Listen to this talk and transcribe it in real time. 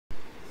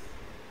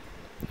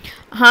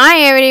Hi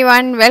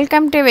everyone,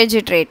 welcome to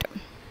Veggie Treat.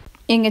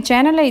 எங்கள்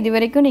சேனலை இது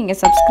வரைக்கும் நீங்கள்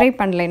சப்ஸ்கிரைப்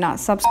பண்ணலைன்னா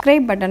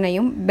சப்ஸ்கிரைப்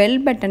பட்டனையும் பெல்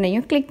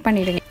பட்டனையும் கிளிக்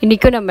பண்ணிடுங்க.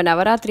 இன்றைக்கும் நம்ம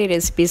நவராத்திரி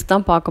ரெசிபீஸ்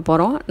தான் பார்க்க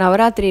போகிறோம்.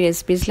 நவராத்திரி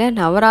ரெசிபீஸில்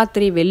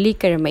நவராத்திரி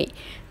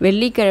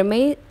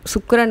வெள்ளிக்கிழமை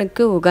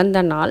சுக்கிரனுக்கு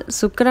உகந்த நாள்.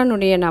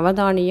 சுக்கிரனுடைய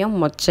நவதானியம்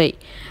மொச்சை.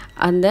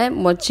 அந்த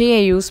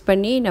மொச்சையை யூஸ்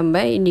பண்ணி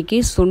நம்ம இன்றைக்கி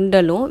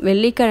சுண்டலும்,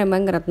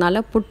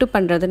 வெள்ளிக்கிழமைங்கிறதுனால புட்டு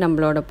பண்ணுறது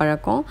நம்மளோட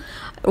பழக்கம்.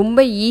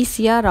 ரொம்ப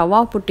ஈஸியாக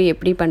ரவா புட்டு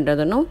எப்படி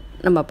பண்ணுறதுன்னு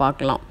நம்ம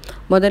பார்க்கலாம்.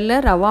 முதல்ல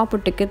ரவா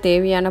புட்டுக்கு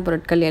தேவையான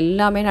பொருட்கள்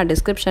எல்லாமே நான்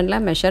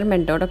டிஸ்கிரிப்ஷனில்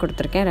மெஷர்மெண்ட்டோடு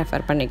கொடுத்துருக்கேன்,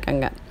 ரெஃபர்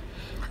பண்ணிக்கோங்க.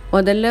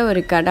 முதல்ல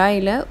ஒரு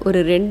கடாயில் ஒரு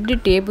 2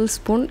 டேபிள்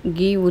ஸ்பூன்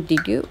கீ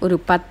ஊற்றிட்டு ஒரு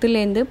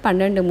 10லேருந்து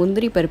 12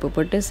 முந்திரி பருப்பு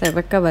போட்டு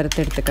செவக்க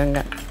வறுத்து எடுத்துக்கோங்க.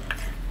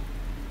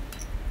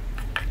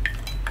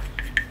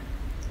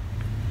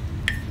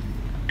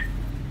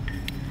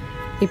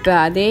 இப்போ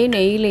அதே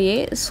நெய்யிலையே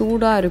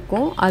சூடாக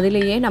இருக்கும்,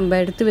 அதுலேயே நம்ம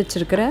எடுத்து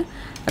வச்சுருக்கிற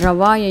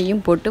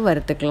ரவாயையும் போட்டு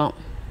வறுத்துக்கலாம்.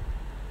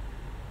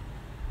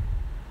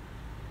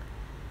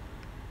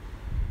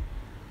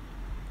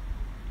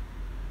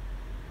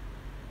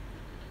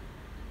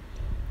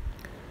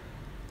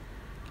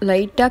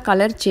 லைட்டாக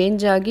கலர்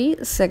சேஞ்ச் ஆகி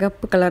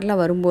சிகப்பு கலரில்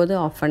வரும்போது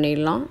ஆஃப்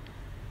பண்ணிடலாம்.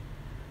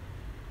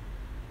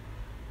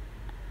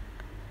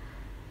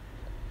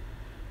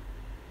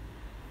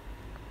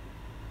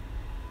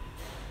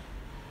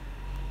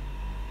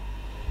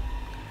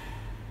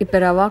 இப்போ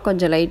ரவா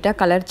கொஞ்சம் லைட்டாக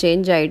கலர்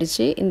சேஞ்ச்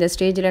ஆகிடுச்சு. இந்த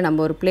ஸ்டேஜில்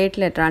நம்ம ஒரு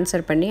பிளேட்டில்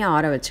ட்ரான்ஸ்ஃபர் பண்ணி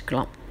ஆற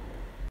வச்சுக்கலாம்.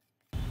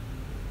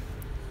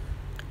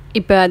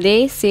 இப்போ அதே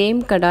சேம்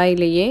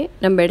கடாயிலேயே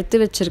நம்ம எடுத்து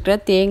வச்சுருக்கிற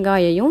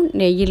தேங்காயையும்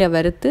நெய்யில்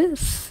வறுத்து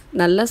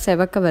நல்லா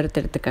செவக்க வறுத்து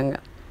எடுத்துக்கோங்க.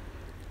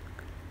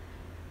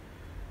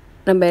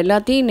 நம்ம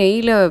எல்லாத்தையும்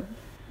நெய்யில்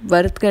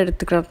வறுத்து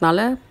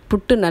எடுத்துக்கிறதுனால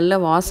புட்டு நல்ல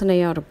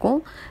வாசனையாக இருக்கும்.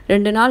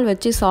 2 நாள்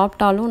வச்சு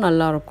சாப்பிட்டாலும்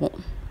நல்லாயிருக்கும்.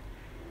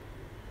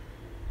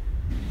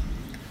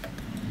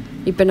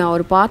 இப்போ நான்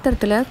ஒரு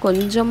பாத்திரத்தில்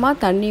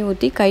கொஞ்சமாக தண்ணி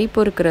ஊற்றி கை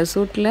பொறுக்கிற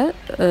சூட்டில்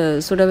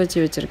சுட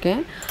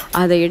வச்சுருக்கேன்.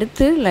 அதை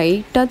எடுத்து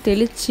லைட்டாக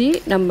தெளித்து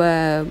நம்ம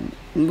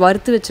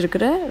வறுத்து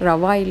வச்சுருக்கிற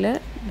ரவாயில்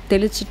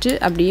தெளிச்சிட்டு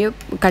அப்படியே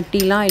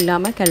கட்டிலாம்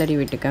இல்லாமல் கிளறி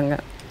விட்டுக்கோங்க.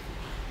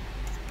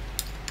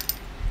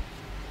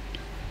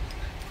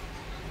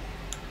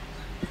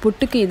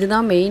 புட்டுக்கு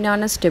இதுதான்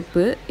மெயினான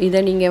ஸ்டெப்பு. இதை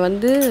நீங்கள்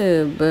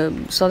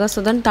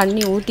சொதன்னு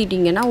தண்ணி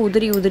ஊற்றிட்டிங்கன்னா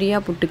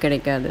உதிரியாக புட்டு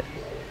கிடைக்காது.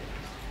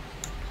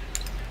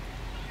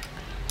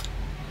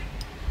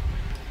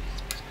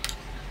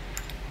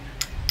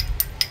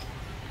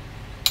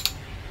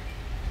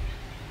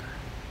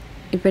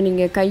 இப்போ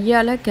நீங்கள்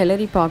கையால்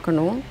கிளறி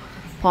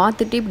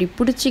பார்த்துட்டு இப்படி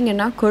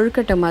பிடிச்சிங்கன்னா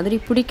கொழுக்கட்டை மாதிரி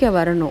பிடிக்க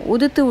வரணும்.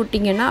 உதுத்து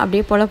விட்டிங்கன்னா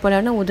அப்படியே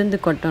பொலன்னு உதிர்ந்து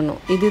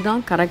கொட்டணும்.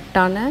 இதுதான்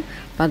கரெக்டான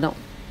பதம்.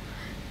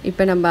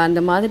 இப்போ நம்ம அந்த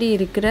மாதிரி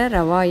இருக்கிற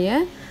ரவாயை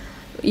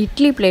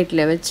இட்லி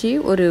பிளேட்டில் வச்சு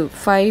ஒரு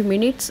 5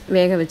 மினிட்ஸ்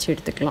வேக வச்சு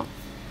எடுத்துக்கலாம்.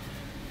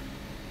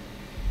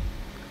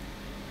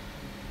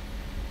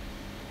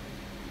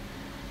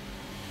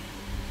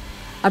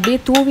 அப்படியே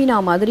தூவினா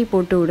மாதிரி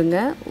போட்டு விடுங்க.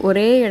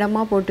 ஒரே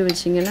இடமா போட்டு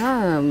வச்சிங்கன்னா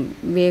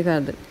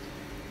வேகாது.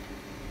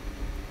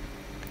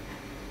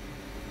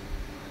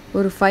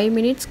 ஒரு 5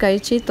 மினிட்ஸ்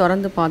கழித்து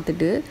திறந்து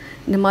பார்த்துட்டு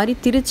இந்த மாதிரி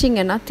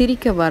திரிச்சிங்கன்னா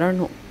திரிக்க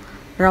வரணும்.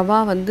 ரவா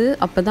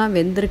அப்போ தான்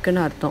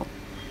வெந்திருக்குன்னு அர்த்தம்.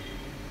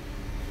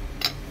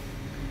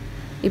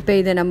 இப்போ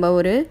இதை நம்ம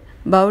ஒரு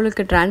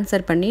பவுலுக்கு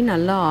ட்ரான்ஸ்ஃபர் பண்ணி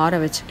நல்லா ஆற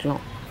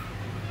வச்சுக்கலாம்.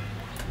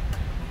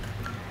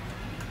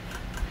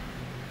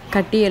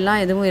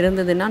 கட்டியெல்லாம் எதுவும்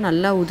இருந்ததுன்னா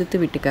நல்லா உதுத்து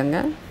விட்டுக்கோங்க.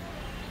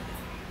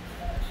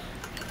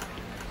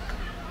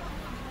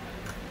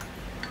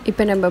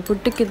 இப்போ நம்ம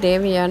புட்டுக்கு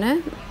தேவையான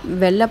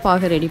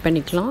வெள்ளைப்பாகு ரெடி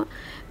பண்ணிக்கலாம்.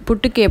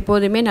 புட்டுக்கு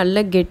எப்போதுமே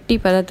நல்ல கெட்டி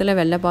பதத்தில்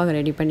வெள்ளைப்பாகு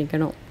ரெடி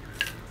பண்ணிக்கணும்.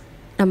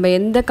 நம்ம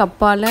எந்த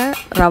கப்பால்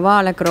ரவா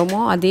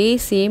அளக்கிறோமோ அதே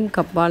சேம்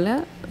கப்பால்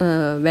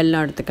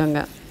வெல்லம்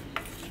எடுத்துக்கோங்க.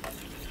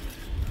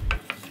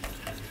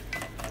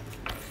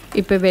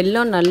 இப்போ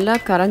வெல்லம் நல்லா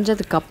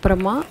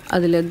கரைஞ்சதுக்கப்புறமா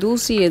அதில்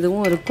தூசி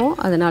எதுவும் இருக்கும்,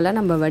 அதனால்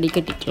நம்ம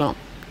வடிகட்டிக்கலாம்.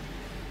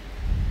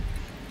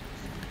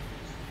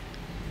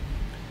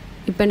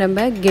 இப்போ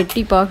நம்ம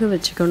கெட்டி பாகு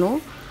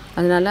வச்சுக்கணும்.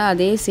 அதனால்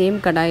அதே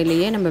சேம்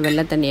கடாயிலேயே நம்ம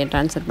வெள்ளை தண்ணியை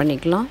ட்ரான்ஸ்ஃபர்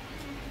பண்ணிக்கலாம்.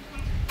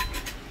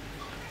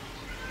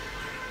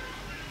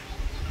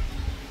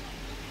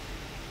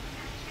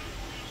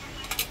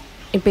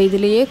 இப்போ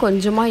இதுலேயே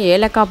கொஞ்சமாக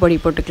ஏலக்காய் பொடி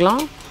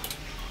போட்டுக்கலாம்.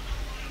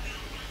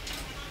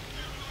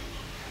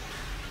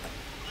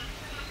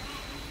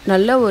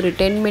 நல்லா ஒரு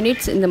 10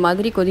 மினிட்ஸ் இந்த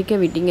மாதிரி கொதிக்க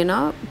விட்டிங்கன்னா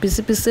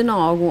பிசுன்னு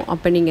ஆகும்.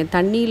 அப்போ நீங்கள்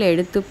தண்ணியில்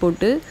எடுத்து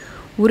போட்டு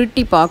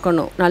உருட்டி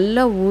பார்க்கணும்.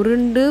 நல்லா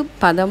உருண்டு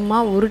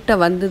பதமாக உருட்ட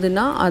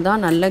வந்ததுன்னா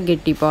அதான் நல்ல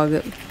கெட்டி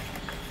பாகு.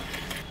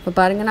 இப்போ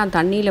பாருங்கள், நான்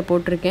தண்ணியில்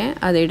போட்டிருக்கேன்.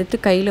 அதை எடுத்து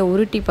கையில்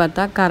உருட்டி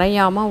பார்த்தா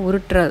கரையாமல்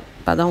உருட்டுற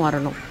பதம்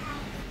வரணும்.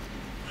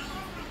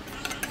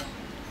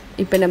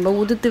 இப்போ நம்ம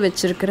உதுத்து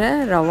வச்சுருக்கிற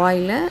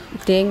ரவாயில்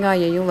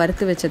தேங்காயையும்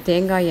வறுத்து வச்ச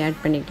தேங்காயை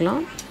ஆட்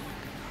பண்ணிக்கலாம்.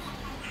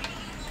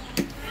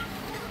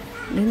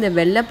 இந்த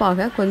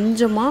வெள்ளைப்பாகை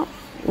கொஞ்சமாக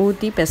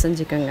ஊற்றி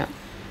பிசைஞ்சிக்கோங்க.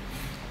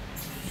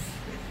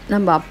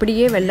 நம்ம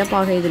அப்படியே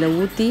வெள்ளைப்பாகை இதில்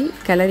ஊற்றி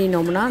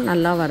கிளறினோம்னா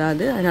நல்லா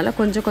வராது. அதனால்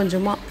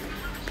கொஞ்சமாக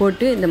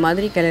போட்டு இந்த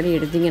மாதிரி கிளறி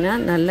எடுத்திங்கன்னா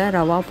நல்லா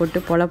ரவா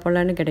போட்டு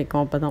பொலன்னு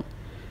கிடைக்கும். அப்போ தான்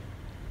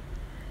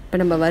இப்போ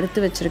நம்ம வறுத்து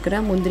வச்சுருக்கிற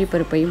முந்திரி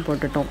பருப்பையும்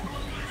போட்டுட்டோம்.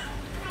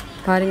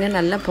 பாருங்கள்,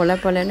 நல்லா பொல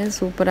பொலன்னு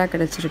சூப்பராக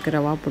கிடச்சிருக்கு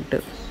ரவா புட்டு.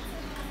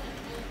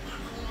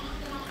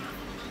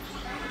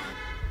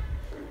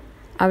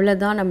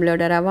 அவ்வளோதான்,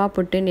 நம்மளோட ரவா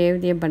புட்டு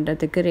நைவேத்தியம்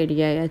பண்ணுறதுக்கு ரெடி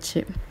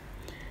ஆயாச்சு.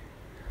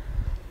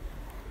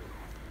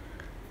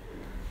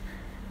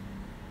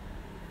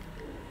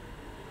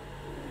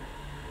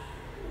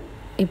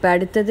 இப்போ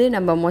அடுத்தது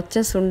நம்ம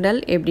மொச்சை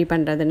சுண்டல் எப்படி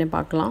பண்ணுறதுன்னு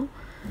பார்க்கலாம்.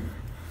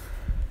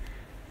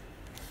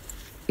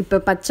 இப்போ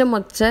பச்சை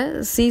மொச்சை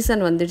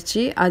சீசன்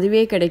வந்துடுச்சு, அதுவே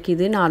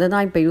கிடைக்கிது. நான் அதை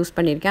தான் இப்போ யூஸ்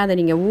பண்ணியிருக்கேன். அதை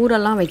நீங்கள்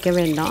ஊரெல்லாம் வைக்க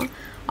வேண்டாம்,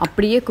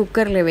 அப்படியே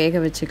குக்கரில் வேக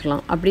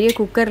வச்சுக்கலாம். அப்படியே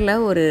குக்கரில்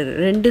ஒரு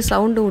 2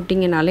 சவுண்டு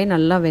விட்டிங்கனாலே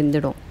நல்லா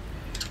வெந்துடும்.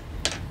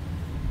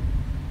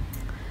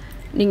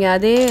 நீங்கள்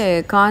அதே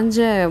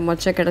காஞ்ச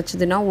மொச்சை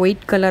கிடச்சிதுன்னா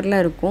ஒயிட் கலரில்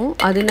இருக்கும்,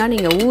 அதுனா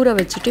நீங்கள் ஊற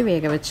வச்சுட்டு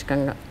வேக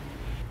வச்சுக்கோங்க.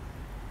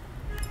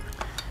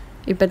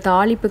 இப்போ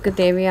தாளிப்புக்கு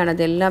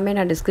தேவையானது எல்லாமே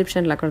நான்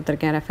டிஸ்கிரிப்ஷனில்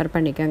கொடுத்துருக்கேன், ரெஃபர்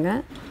பண்ணிக்கோங்க.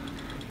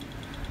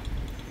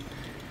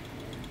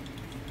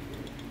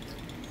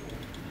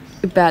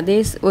 இப்போ அதே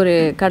ஒரு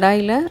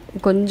கடாயில்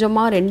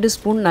கொஞ்சமாக 2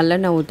 ஸ்பூன்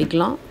நல்லெண்ணெய்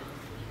ஊற்றிக்கலாம்.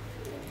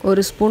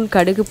 1 ஸ்பூன்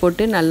கடுகு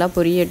போட்டு நல்லா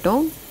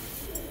பொரியட்டும்.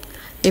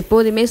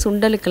 எப்போதுமே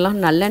சுண்டலுக்கெல்லாம்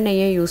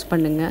நல்லெண்ணெயே யூஸ்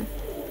பண்ணுங்கள்.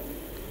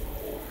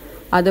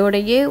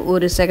 அதோடையே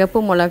ஒரு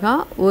சிகப்பு மிளகா,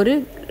 ஒரு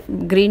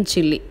க்ரீன்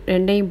சில்லி,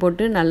 2ஐயும்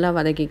போட்டு நல்லா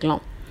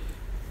வதக்கிக்கலாம்.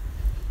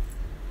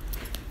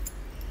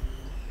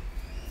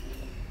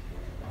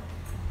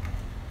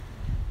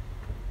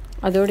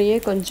 அதோடையே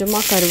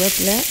கொஞ்சமாக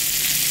கருவேப்பிலை,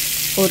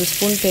 1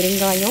 ஸ்பூன்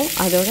பெருங்காயம்,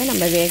 அதோடு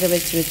நம்ம வேக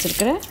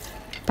வச்சுருக்கிற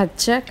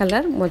பச்சை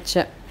கலர்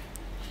மொச்சை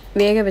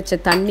வேக வச்ச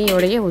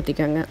தண்ணியோடையே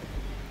ஊற்றிக்கோங்க.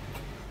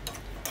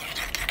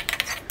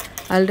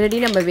 ஆல்ரெடி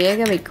நம்ம வேக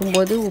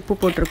வைக்கும்போது உப்பு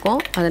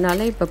போட்டிருக்கோம்,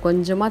 அதனால் இப்போ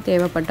கொஞ்சமாக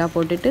தேவைப்பட்டால்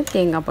போட்டுட்டு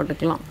தேங்காய்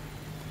போட்டுக்கலாம்.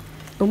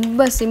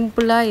 ரொம்ப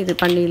சிம்பிளாக இது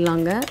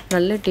பண்ணிடலாங்க,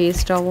 நல்ல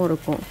டேஸ்ட்டாகவும்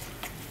இருக்கும்.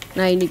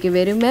 நான் இன்றைக்கி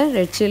வெறுமே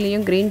ரெட்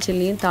சில்லியும் க்ரீன்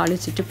சில்லியும்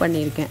தாளிச்சிட்டு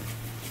பண்ணியிருக்கேன்.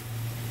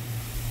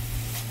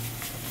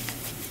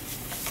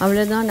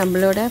 அவ்வளோதான்,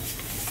 நம்மளோட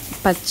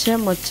பச்சை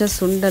மொச்சை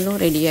சுண்டலும்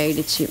ரெடி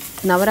ஆகிடுச்சு.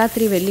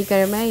 நவராத்திரி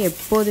வெள்ளிக்கிழமை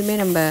எப்போதுமே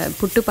நம்ம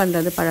புட்டு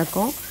பண்ணுறது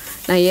பழக்கம்.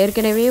 நான்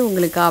ஏற்கனவே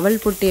உங்களுக்கு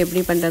அவல் புட்டு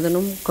எப்படி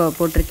பண்ணுறதுன்னு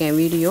போட்டிருக்கேன்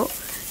வீடியோ.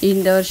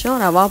 இந்த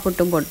வருஷம் ரவா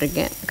புட்டும்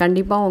போட்டிருக்கேன்.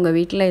 கண்டிப்பாக உங்கள்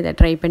வீட்டில் இதை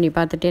ட்ரை பண்ணி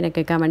பார்த்துட்டு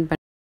எனக்கு கமெண்ட்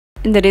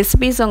பண்ணுங்கள். இந்த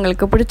ரெசிபீஸ்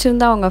உங்களுக்கு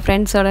பிடிச்சிருந்தா உங்கள்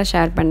ஃப்ரெண்ட்ஸோடு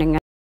ஷேர் பண்ணுங்கள்.